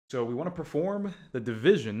So we want to perform the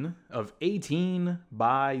division of 18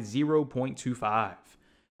 by 0.25.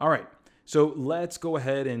 All right, so let's go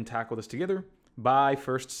ahead and tackle this together by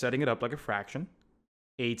first setting it up like a fraction.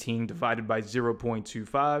 18 divided by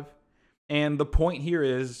 0.25. And the point here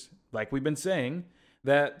is, like we've been saying,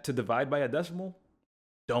 that to divide by a decimal,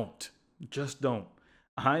 just don't.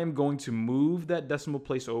 I am going to move that decimal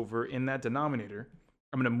place over in that denominator.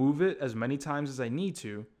 I'm going to move it as many times as I need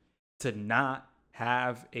to not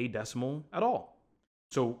have a decimal at all.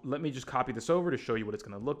 So let me just copy this over to show you what it's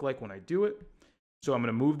going to look like when I do it. So I'm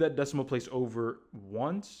going to move that decimal place over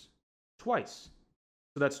once, twice.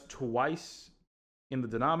 So that's twice in the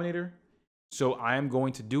denominator. So I am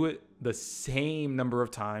going to do it the same number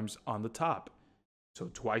of times on the top.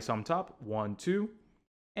 So twice on top, 1, 2.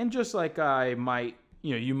 And just like I might,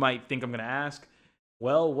 you might think I'm going to ask,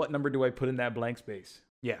 well, what number do I put in that blank space?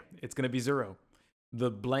 Yeah, it's going to be 0.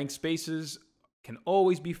 The blank spaces can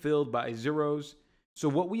always be filled by zeros. So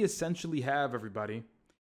what we essentially have, everybody,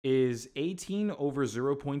 is 18 over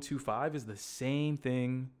 0.25 is the same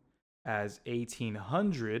thing as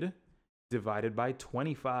 1800 divided by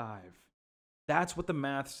 25. That's what the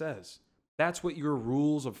math says. That's what your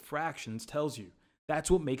rules of fractions tells you. That's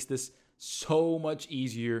what makes this so much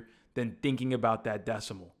easier than thinking about that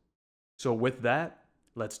decimal. So with that,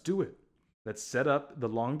 let's do it. Let's set up the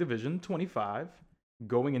long division 25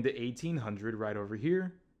 going into 1800 right over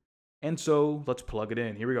here. And so let's plug it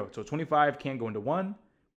in. Here we go. So 25 can't go into 1,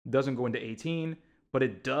 doesn't go into 18, but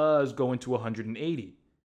it does go into 180.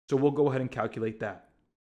 So we'll go ahead and calculate that.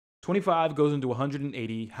 25 goes into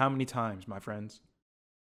 180 how many times, my friends?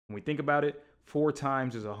 When we think about it, 4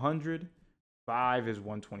 times is 100, 5 is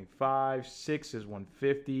 125, 6 is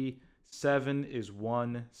 150, 7 is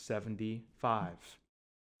 175.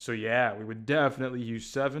 So yeah, we would definitely use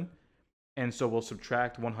 7. And so we'll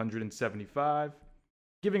subtract 175,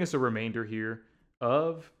 giving us a remainder here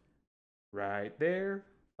of, right there,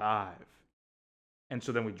 5. And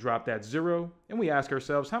so then we drop that 0, and we ask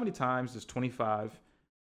ourselves, how many times does 25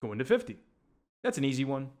 go into 50? That's an easy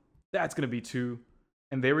one. That's going to be 2.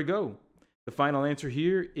 And there we go. The final answer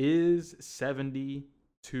here is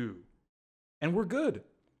 72. And we're good.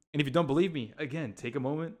 And if you don't believe me, again, take a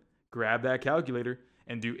moment, grab that calculator,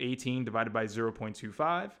 and do 18 divided by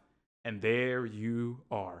 0.25. And there you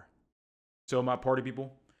are. So my party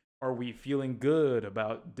people, are we feeling good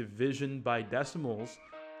about division by decimals?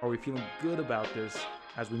 Are we feeling good about this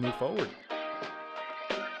as we move forward?